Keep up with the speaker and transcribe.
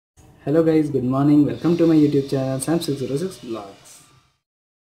Hello guys, good morning. Welcome to my YouTube channel Sam606 Vlogs.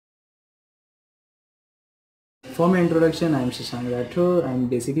 For my introduction, I am Shashank Rathore. I am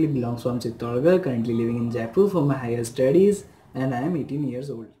basically belongs from Chittorgarh, currently living in Jaipur for my higher studies, and I am 18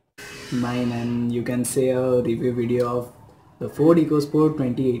 years old. Mine, and you can say a review video of the Ford EcoSport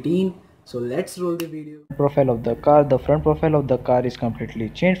 2018. So let's roll the video. Profile of the car. The front profile of the car is completely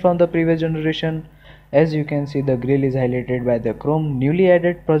changed from the previous generation. As you can see, the grille is highlighted by the chrome. Newly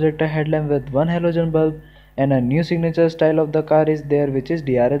added projector headlamp with one halogen bulb, and a new signature style of the car is there, which is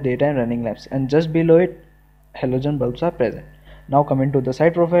DRS daytime running lamps, and just below it halogen bulbs are present. Now coming to the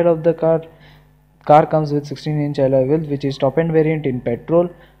side profile of the car. Car comes with 16-inch alloy wheels, which is top end variant in petrol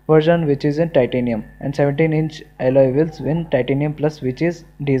version, which is in titanium, and 17-inch alloy wheels in titanium plus, which is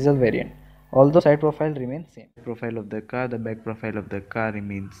diesel variant. Although side profile remains same. Profile of the car, the back profile of the car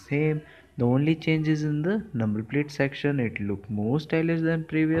remains same. The only change is in the number plate section. It look more stylish than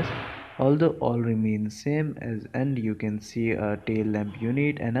previous, although all remains same as, and you can see a tail lamp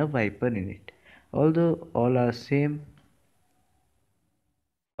unit and a wiper in it. Although all are same.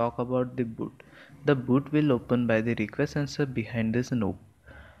 Talk about the boot. The boot will open by the request sensor behind this knob.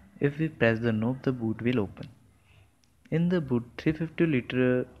 If we press the knob, the boot will open. In the boot, 350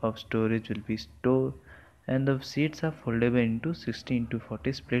 litre of storage will be stored, and the seats are foldable into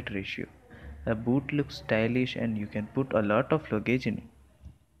 60:40 split ratio. The boot looks stylish and you can put a lot of luggage in it.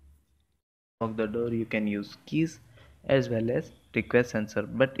 To lock the door, you can use keys as well as request sensor,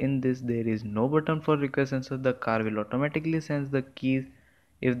 but in this there is no button for request sensor. The car will automatically sense the keys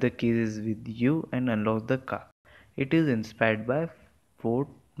if the keys is with you and unlock the car. It is inspired by Ford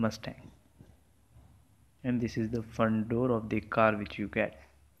Mustang. And this is the front door of the car which you get.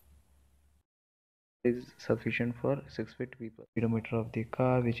 It is sufficient for 6 feet people. Speedometer of the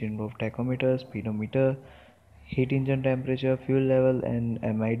car, which involve tachometer, speedometer, heat engine temperature, fuel level, and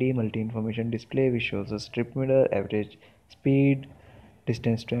MID multi-information display, which shows a strip mirror, average speed,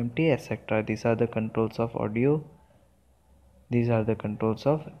 distance to empty, etc. These are the controls of audio. These are the controls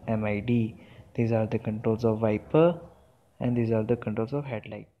of MID. These are the controls of wiper, and these are the controls of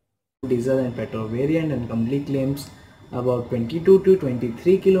headlight. Diesel and petrol variant, and complete claims about 22 to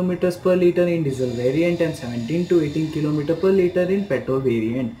 23 kilometers per liter in diesel variant and 17 to 18 kilometers per liter in petrol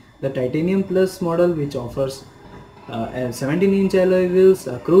variant. The Titanium Plus model, which offers 17-inch alloy wheels,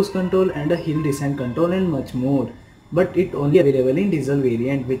 a cruise control and a hill descent control and much more, but it only available in diesel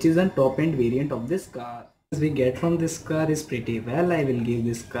variant, which is a top end variant of this car. As we get from this car is pretty well. I will give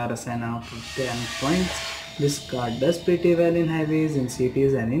this car a 10 out of 10 points. This car does pretty well in highways, in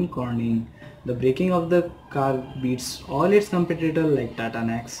cities and in cornering. The braking of the car beats all its competitors like Tata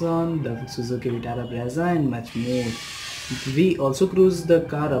Nexon, the Suzuki Vitara Brezza and much more. We also cruise the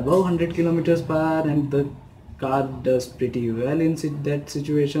car above 100 km per hour, and the car does pretty well in that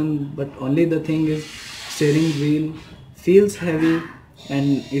situation, but only the thing is steering wheel feels heavy,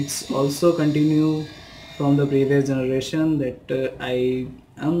 and it's also continue from the previous generation that I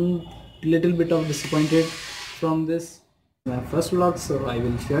am little bit of disappointed from this. My first vlog, so I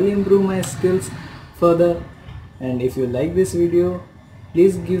will surely improve my skills further. And if you like this video,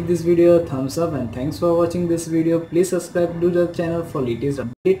 please give this video a thumbs up, and thanks for watching this video. Please subscribe to the channel for latest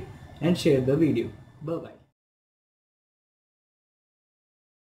update and share the video. Bye bye.